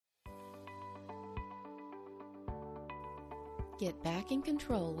get back in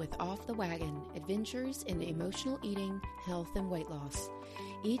control with Off the Wagon, adventures in emotional eating, health, and weight loss.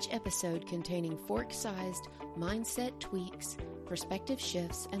 Each episode containing fork-sized mindset tweaks, perspective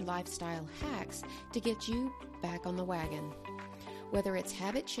shifts, and lifestyle hacks to get you back on the wagon. Whether it's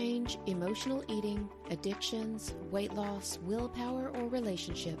habit change, emotional eating, addictions, weight loss, willpower, or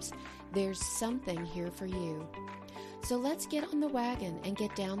relationships, there's something here for you. So let's get on the wagon and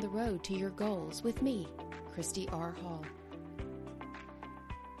get down the road to your goals with me, Christy R. Hall.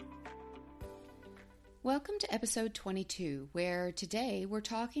 Welcome to episode 22, where today we're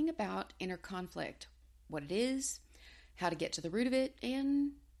talking about inner conflict, what it is, how to get to the root of it,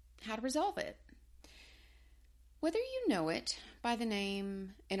 and how to resolve it. Whether you know it by the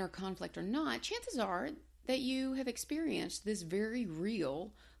name inner conflict or not, chances are that you have experienced this very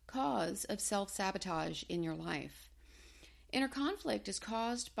real cause of self-sabotage in your life. Inner conflict is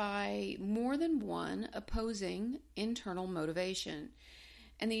caused by more than one opposing internal motivation.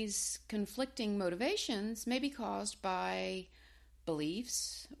 And these conflicting motivations may be caused by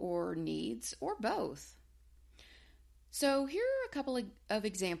beliefs or needs or both. So here are a couple of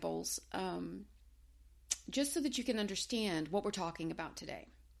examples, just so that you can understand what we're talking about today.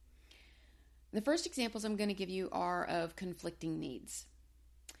 The first examples I'm going to give you are of conflicting needs.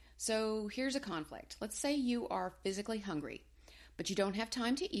 So here's a conflict. Let's say you are physically hungry, but you don't have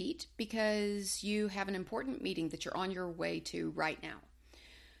time to eat because you have an important meeting that you're on your way to right now.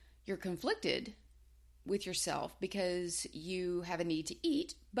 You're conflicted with yourself because you have a need to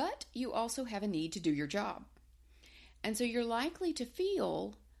eat, but you also have a need to do your job. And so you're likely to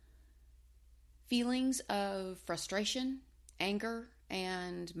feel feelings of frustration, anger,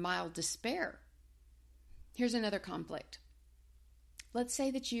 and mild despair. Here's another conflict. Let's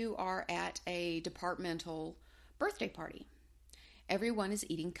say that you are at a departmental birthday party. Everyone is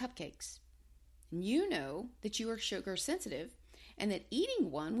eating cupcakes. You know that you are sugar sensitive and that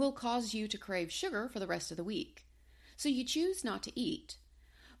eating one will cause you to crave sugar for the rest of the week. So you choose not to eat.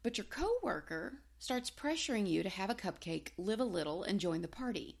 But your coworker starts pressuring you to have a cupcake, live a little, and join the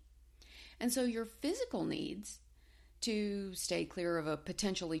party. And so your physical needs to stay clear of a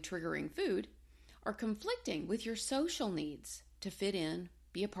potentially triggering food are conflicting with your social needs to fit in,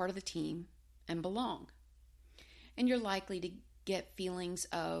 be a part of the team, and belong. And you're likely to get feelings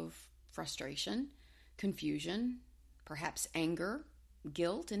of frustration, confusion, perhaps anger,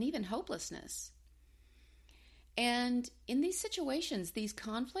 guilt, and even hopelessness. And in these situations, these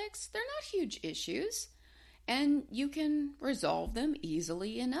conflicts, they're not huge issues, and you can resolve them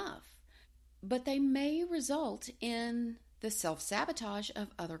easily enough. But they may result in the self-sabotage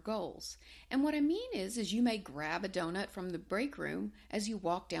of other goals. And what I mean is you may grab a donut from the break room as you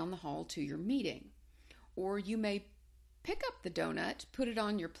walk down the hall to your meeting. Or you may pick up the donut, put it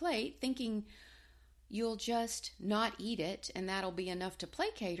on your plate, thinking you'll just not eat it and that'll be enough to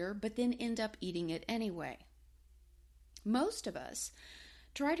placate her, but then end up eating it anyway. Most of us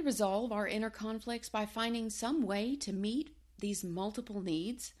try to resolve our inner conflicts by finding some way to meet these multiple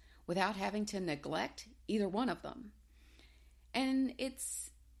needs without having to neglect either one of them. And it's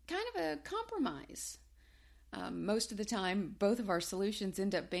kind of a compromise. Most of the time, both of our solutions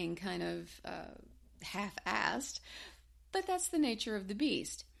end up being kind of half-assed, but that's the nature of the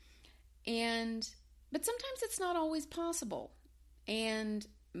beast. But sometimes it's not always possible, and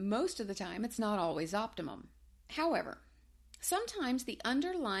most of the time it's not always optimum. However, sometimes the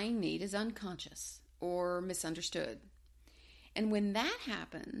underlying need is unconscious or misunderstood. And when that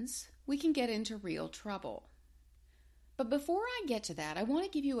happens, we can get into real trouble. But before I get to that, I want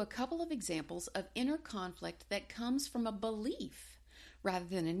to give you a couple of examples of inner conflict that comes from a belief rather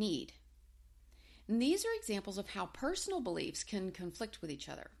than a need. And these are examples of how personal beliefs can conflict with each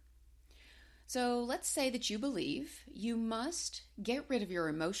other. So let's say that you believe you must get rid of your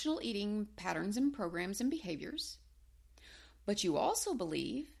emotional eating patterns and programs and behaviors, but you also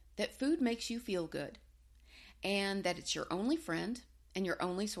believe that food makes you feel good and that it's your only friend and your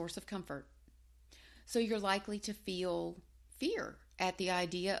only source of comfort. So you're likely to feel fear at the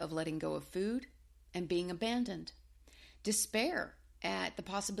idea of letting go of food and being abandoned, despair at the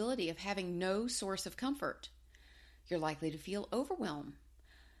possibility of having no source of comfort. You're likely to feel overwhelm,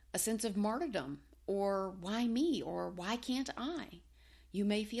 a sense of martyrdom, or why me, or why can't I? You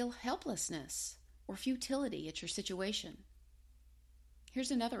may feel helplessness or futility at your situation.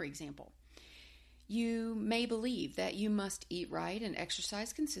 Here's another example. You may believe that you must eat right and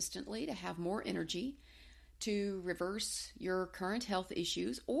exercise consistently to have more energy, to reverse your current health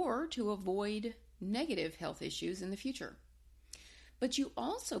issues, or to avoid negative health issues in the future. But you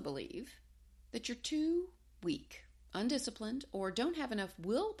also believe that you're too weak, undisciplined, or don't have enough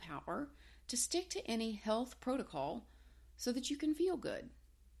willpower to stick to any health protocol, so that you can feel good.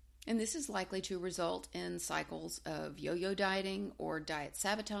 And this is likely to result in cycles of yo-yo dieting or diet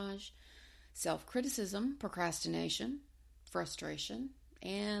sabotage, self-criticism, procrastination, frustration,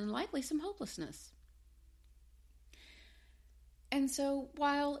 and likely some hopelessness. And so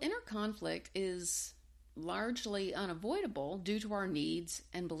while inner conflict is largely unavoidable due to our needs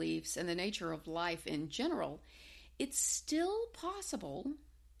and beliefs and the nature of life in general, it's still possible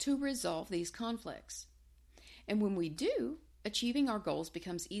to resolve these conflicts. And when we do, achieving our goals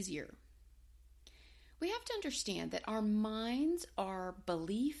becomes easier. We have to understand that our minds are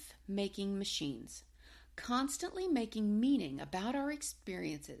belief-making machines, constantly making meaning about our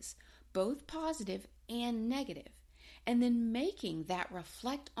experiences, both positive and negative, and then making that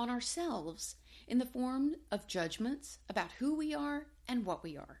reflect on ourselves in the form of judgments about who we are and what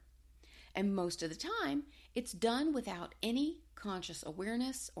we are. And most of the time, it's done without any conscious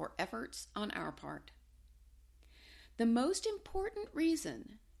awareness or efforts on our part. The most important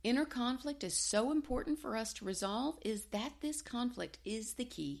reason inner conflict is so important for us to resolve is that this conflict is the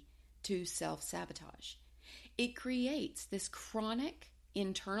key to self-sabotage. It creates this chronic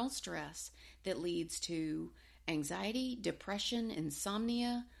internal stress that leads to anxiety, depression,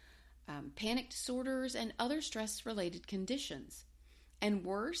 insomnia, panic disorders, and other stress-related conditions. And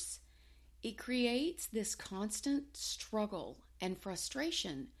worse, it creates this constant struggle and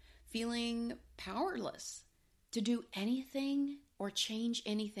frustration, feeling powerless to do anything or change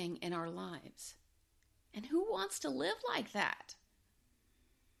anything in our lives. And who wants to live like that?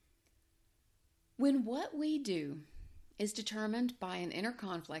 When what we do is determined by an inner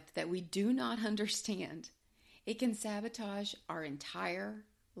conflict that we do not understand, it can sabotage our entire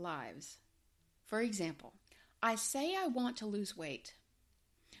lives. For example, I say I want to lose weight,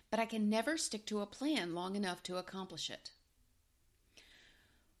 but I can never stick to a plan long enough to accomplish it.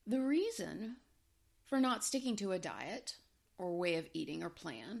 The reason for not sticking to a diet or way of eating or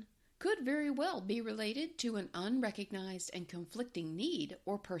plan could very well be related to an unrecognized and conflicting need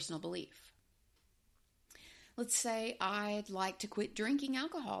or personal belief. Let's say I'd like to quit drinking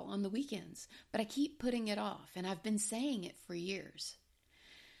alcohol on the weekends, but I keep putting it off, and I've been saying it for years.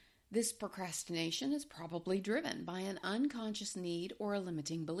 This procrastination is probably driven by an unconscious need or a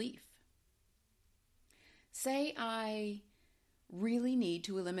limiting belief. Say I really need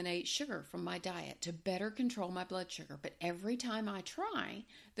to eliminate sugar from my diet to better control my blood sugar, but every time I try,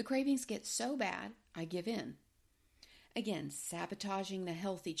 the cravings get so bad, I give in. Again, sabotaging the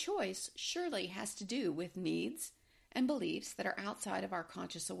healthy choice surely has to do with needs and beliefs that are outside of our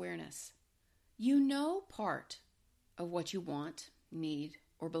conscious awareness. You know part of what you want, need,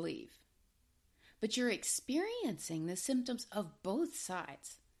 or believe, but you're experiencing the symptoms of both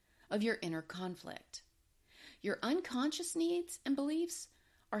sides of your inner conflict. Your unconscious needs and beliefs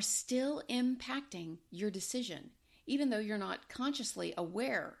are still impacting your decision, even though you're not consciously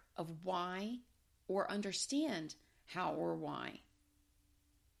aware of why or understand how or why.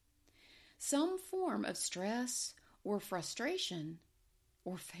 Some form of stress or frustration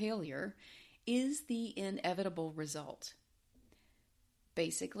or failure is the inevitable result.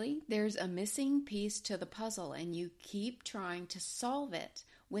 Basically, there's a missing piece to the puzzle, and you keep trying to solve it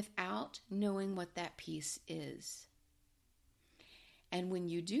without knowing what that piece is. And when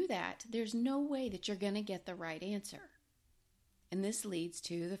you do that, there's no way that you're going to get the right answer. And this leads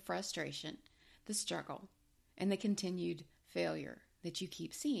to the frustration, the struggle, and the continued failure that you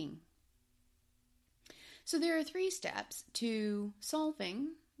keep seeing. So there are 3 steps to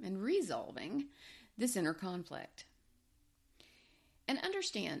solving and resolving this inner conflict. And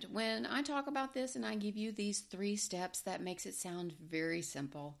understand, when I talk about this and I give you these 3 steps, that makes it sound very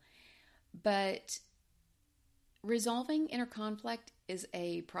simple. But resolving inner conflict is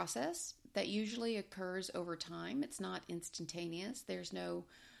a process that usually occurs over time. It's not instantaneous. There's no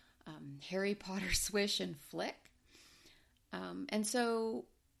Harry Potter swish and flick. And so,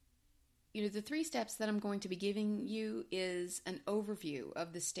 the 3 steps that I'm going to be giving you is an overview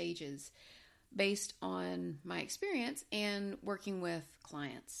of the stages based on my experience and working with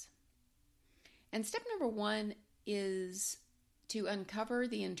clients. And step number 1 is to uncover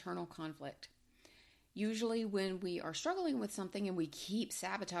the internal conflict. Usually when we are struggling with something and we keep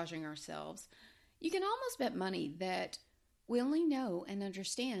sabotaging ourselves, you can almost bet money that we only know and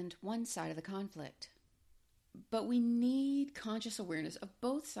understand one side of the conflict. But we need conscious awareness of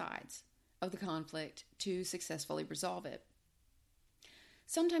both sides of the conflict to successfully resolve it.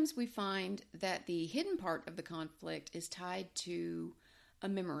 Sometimes we find that the hidden part of the conflict is tied to a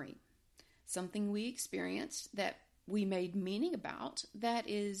memory, something we experienced that we made meaning about that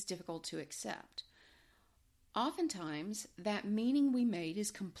is difficult to accept. Oftentimes, that meaning we made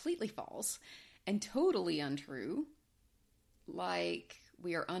is completely false and totally untrue, like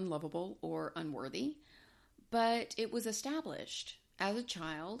we are unlovable or unworthy, but it was established as a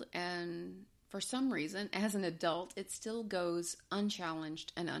child, and for some reason, as an adult, it still goes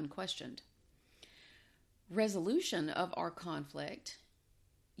unchallenged and unquestioned. Resolution of our conflict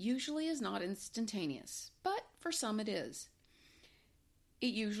usually is not instantaneous, but for some it is.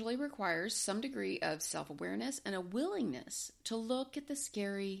 It usually requires some degree of self-awareness and a willingness to look at the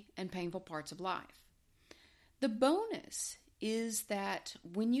scary and painful parts of life. The bonus is that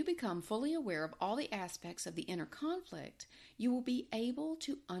when you become fully aware of all the aspects of the inner conflict, you will be able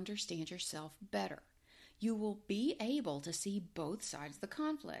to understand yourself better. You will be able to see both sides of the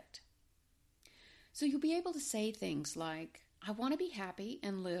conflict. So you'll be able to say things like, I want to be happy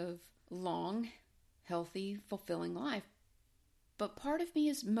and live a long, healthy, fulfilling life, but part of me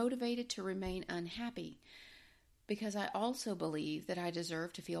is motivated to remain unhappy because I also believe that I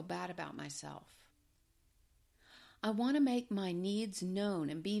deserve to feel bad about myself. I want to make my needs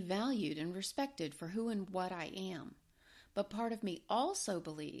known and be valued and respected for who and what I am. But part of me also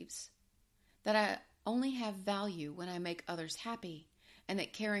believes that I only have value when I make others happy and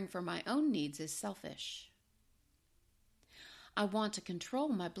that caring for my own needs is selfish. I want to control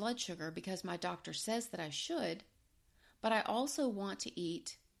my blood sugar because my doctor says that I should, but I also want to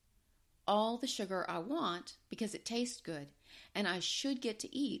eat all the sugar I want because it tastes good, and I should get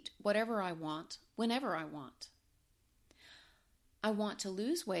to eat whatever I want whenever I want. I want to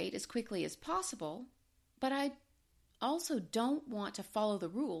lose weight as quickly as possible, but I also don't want to follow the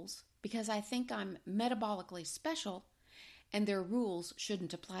rules because I think I'm metabolically special and their rules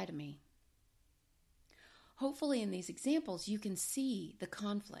shouldn't apply to me. Hopefully in these examples you can see the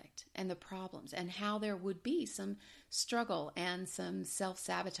conflict and the problems and how there would be some struggle and some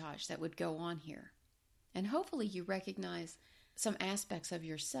self-sabotage that would go on here. And hopefully you recognize some aspects of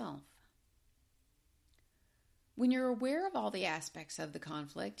yourself. When you're aware of all the aspects of the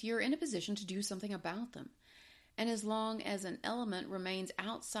conflict, you're in a position to do something about them. And as long as an element remains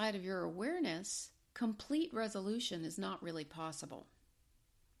outside of your awareness, complete resolution is not really possible.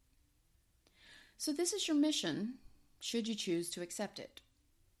 So this is your mission, should you choose to accept it.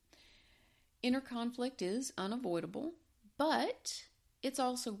 Inner conflict is unavoidable, but it's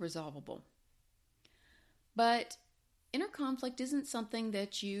also resolvable. But inner conflict isn't something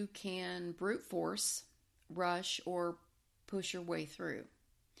that you can brute force, rush, or push your way through.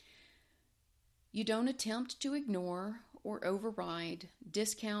 You don't attempt to ignore or override,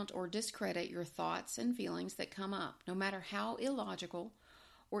 discount, or discredit your thoughts and feelings that come up, no matter how illogical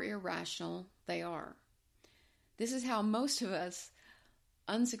or irrational they are. This is how most of us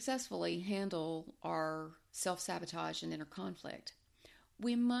unsuccessfully handle our self-sabotage and inner conflict.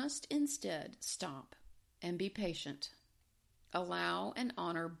 We must instead stop and be patient. Allow and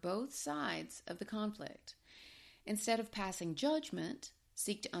honor both sides of the conflict. Instead of passing judgment,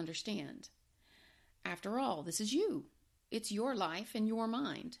 seek to understand. After all, this is you. It's your life and your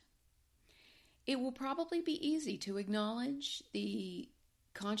mind. It will probably be easy to acknowledge the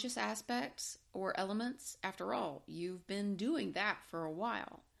conscious aspects or elements. After all, you've been doing that for a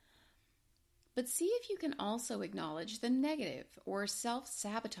while. But see if you can also acknowledge the negative or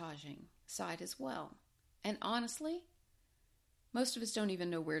self-sabotaging side as well. And honestly, most of us don't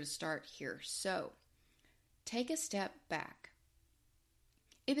even know where to start here. So, take a step back.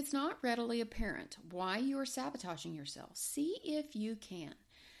 If it's not readily apparent why you are sabotaging yourself, see if you can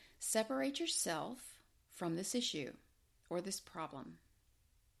separate yourself from this issue or this problem.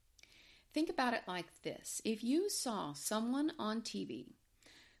 Think about it like this. If you saw someone on TV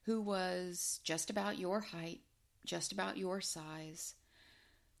who was just about your height, just about your size,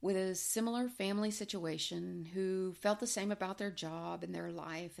 with a similar family situation, who felt the same about their job and their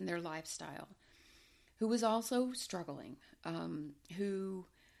life and their lifestyle, who was also struggling, who,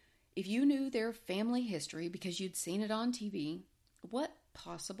 if you knew their family history because you'd seen it on TV, what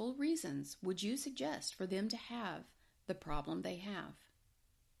possible reasons would you suggest for them to have the problem they have?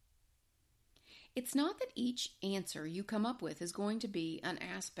 It's not that each answer you come up with is going to be an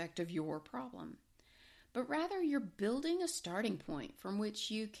aspect of your problem, but rather you're building a starting point from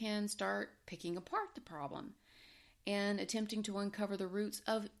which you can start picking apart the problem and attempting to uncover the roots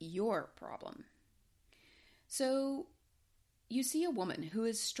of your problem. So you see a woman who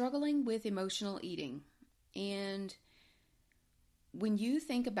is struggling with emotional eating, and when you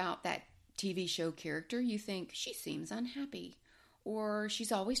think about that TV show character, you think she seems unhappy, or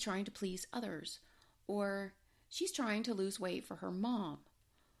she's always trying to please others, or she's trying to lose weight for her mom.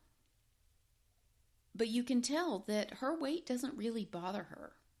 But you can tell that her weight doesn't really bother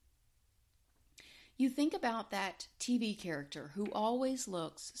her. You think about that TV character who always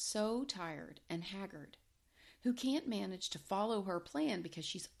looks so tired and haggard, who can't manage to follow her plan because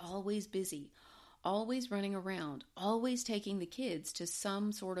she's always busy, always running around, always taking the kids to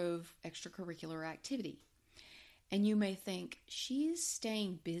some sort of extracurricular activity. And you may think she's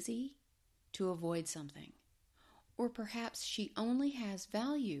staying busy to avoid something. Or perhaps she only has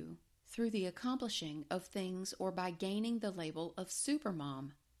value through the accomplishing of things or by gaining the label of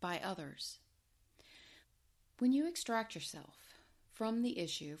supermom by others. When you extract yourself from the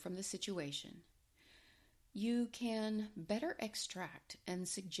issue, from the situation, you can better extract and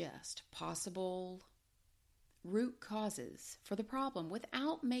suggest possible root causes for the problem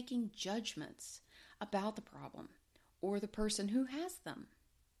without making judgments about the problem or the person who has them.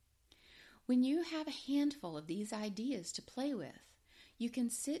 When you have a handful of these ideas to play with, you can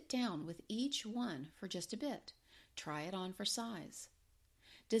sit down with each one for just a bit. Try it on for size.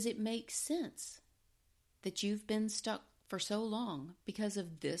 Does it make sense that you've been stuck for so long because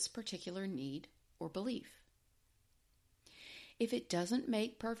of this particular need or belief? If it doesn't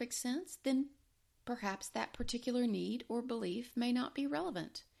make perfect sense, then perhaps that particular need or belief may not be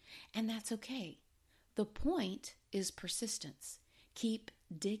relevant, and that's okay. The point is persistence. Keep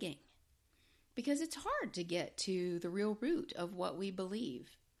digging, because it's hard to get to the real root of what we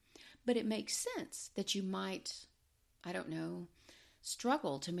believe. But it makes sense that you might,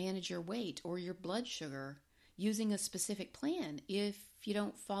 struggle to manage your weight or your blood sugar using a specific plan if you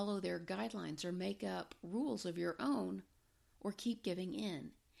don't follow their guidelines or make up rules of your own or keep giving in.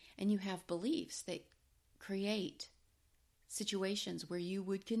 And you have beliefs that create situations where you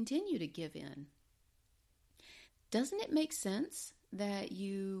would continue to give in. Doesn't it make sense that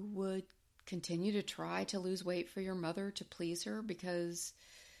you would continue to try to lose weight for your mother to please her, because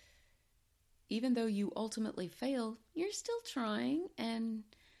even though you ultimately fail, you're still trying, and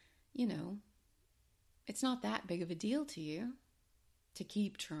it's not that big of a deal to you to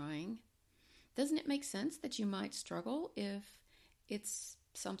keep trying? Doesn't it make sense that you might struggle if it's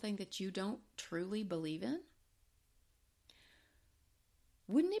something that you don't truly believe in?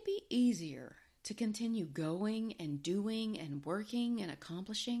 Wouldn't it be easier to continue going and doing and working and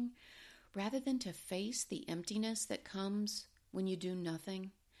accomplishing rather than to face the emptiness that comes when you do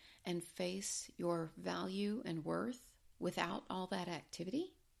nothing and face your value and worth without all that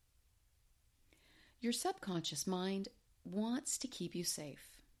activity? Your subconscious mind wants to keep you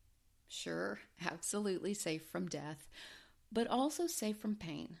safe. Sure, absolutely safe from death, but also safe from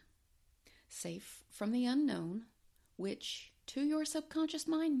pain. Safe from the unknown, which to your subconscious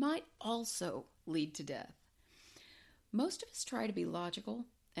mind might also lead to death. Most of us try to be logical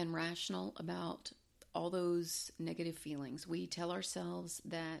and rational about all those negative feelings. We tell ourselves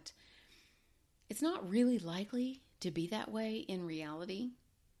that it's not really likely to be that way in reality,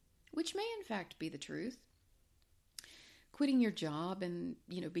 which may in fact be the truth. Quitting your job and,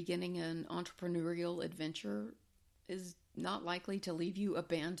 beginning an entrepreneurial adventure is not likely to leave you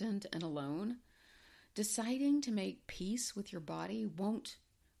abandoned and alone. Deciding to make peace with your body won't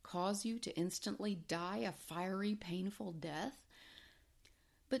cause you to instantly die a fiery, painful death.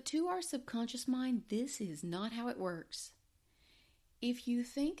 But to our subconscious mind, this is not how it works. If you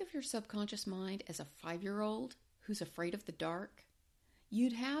think of your subconscious mind as a 5-year-old who's afraid of the dark,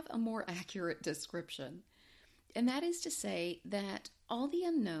 you'd have a more accurate description. And that is to say that all the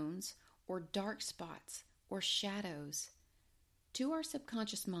unknowns or dark spots or shadows to our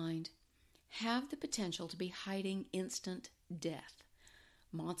subconscious mind have the potential to be hiding instant death.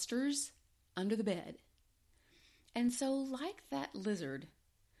 Monsters under the bed. And so, like that lizard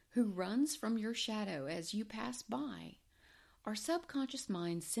who runs from your shadow as you pass by, our subconscious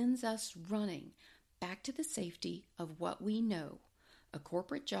mind sends us running back to the safety of what we know: a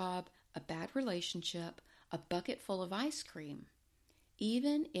corporate job, a bad relationship, a bucket full of ice cream.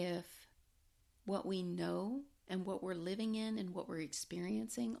 Even if what we know and what we're living in and what we're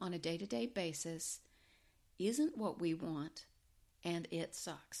experiencing on a day-to-day basis isn't what we want, and it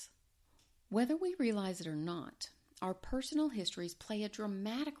sucks. Whether we realize it or not, our personal histories play a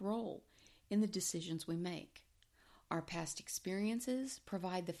dramatic role in the decisions we make. Our past experiences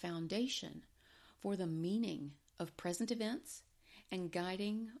provide the foundation for the meaning of present events and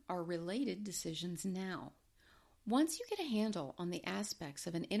guiding our related decisions now. Once you get a handle on the aspects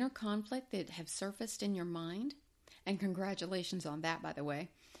of an inner conflict that have surfaced in your mind, and congratulations on that, by the way,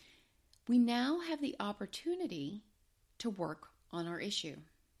 we now have the opportunity to work on our issue.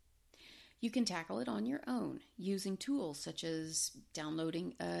 You can tackle it on your own using tools such as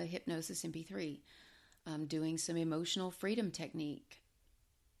downloading a hypnosis MP3, doing some emotional freedom technique,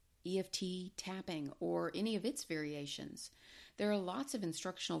 EFT tapping, or any of its variations. There are lots of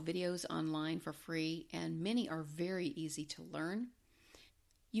instructional videos online for free, and many are very easy to learn.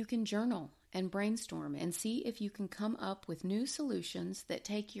 You can journal and brainstorm and see if you can come up with new solutions that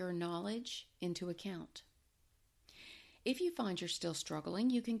take your knowledge into account. If you find you're still struggling,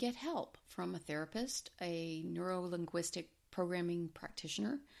 you can get help from a therapist, a neuro-linguistic programming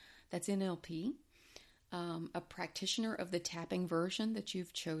practitioner, that's NLP, a practitioner of the tapping version that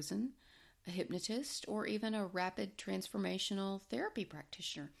you've chosen, a hypnotist, or even a rapid transformational therapy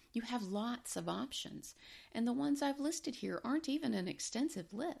practitioner. You have lots of options, and the ones I've listed here aren't even an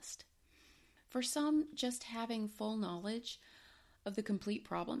extensive list. For some, just having full knowledge of the complete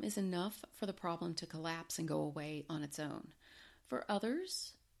problem is enough for the problem to collapse and go away on its own. For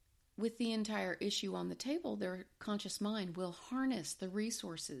others, with the entire issue on the table, their conscious mind will harness the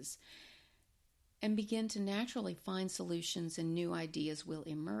resources and begin to naturally find solutions, and new ideas will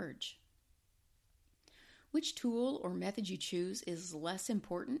emerge. Which tool or method you choose is less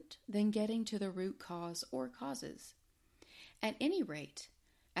important than getting to the root cause or causes. At any rate,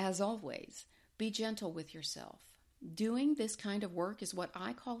 as always, be gentle with yourself. Doing this kind of work is what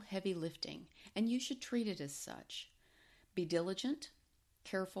I call heavy lifting, and you should treat it as such. Be diligent,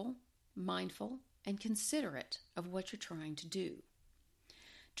 careful, mindful, and considerate of what you're trying to do.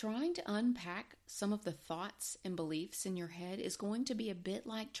 Trying to unpack some of the thoughts and beliefs in your head is going to be a bit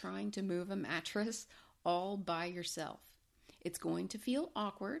like trying to move a mattress all by yourself. It's going to feel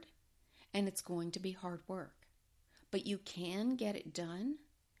awkward, and it's going to be hard work. But you can get it done.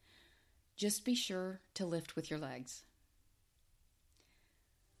 Just be sure to lift with your legs.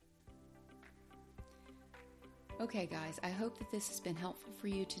 Okay, guys, I hope that this has been helpful for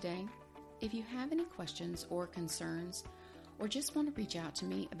you today. If you have any questions or concerns, or just want to reach out to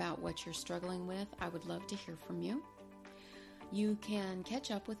me about what you're struggling with, I would love to hear from you. You can catch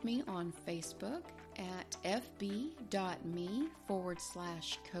up with me on Facebook at fb.me/Coach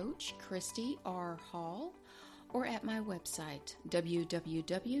Christy R. Hall, or at my website,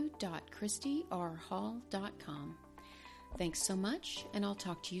 www.christyrhall.com. Thanks so much, and I'll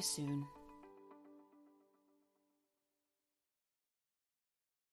talk to you soon.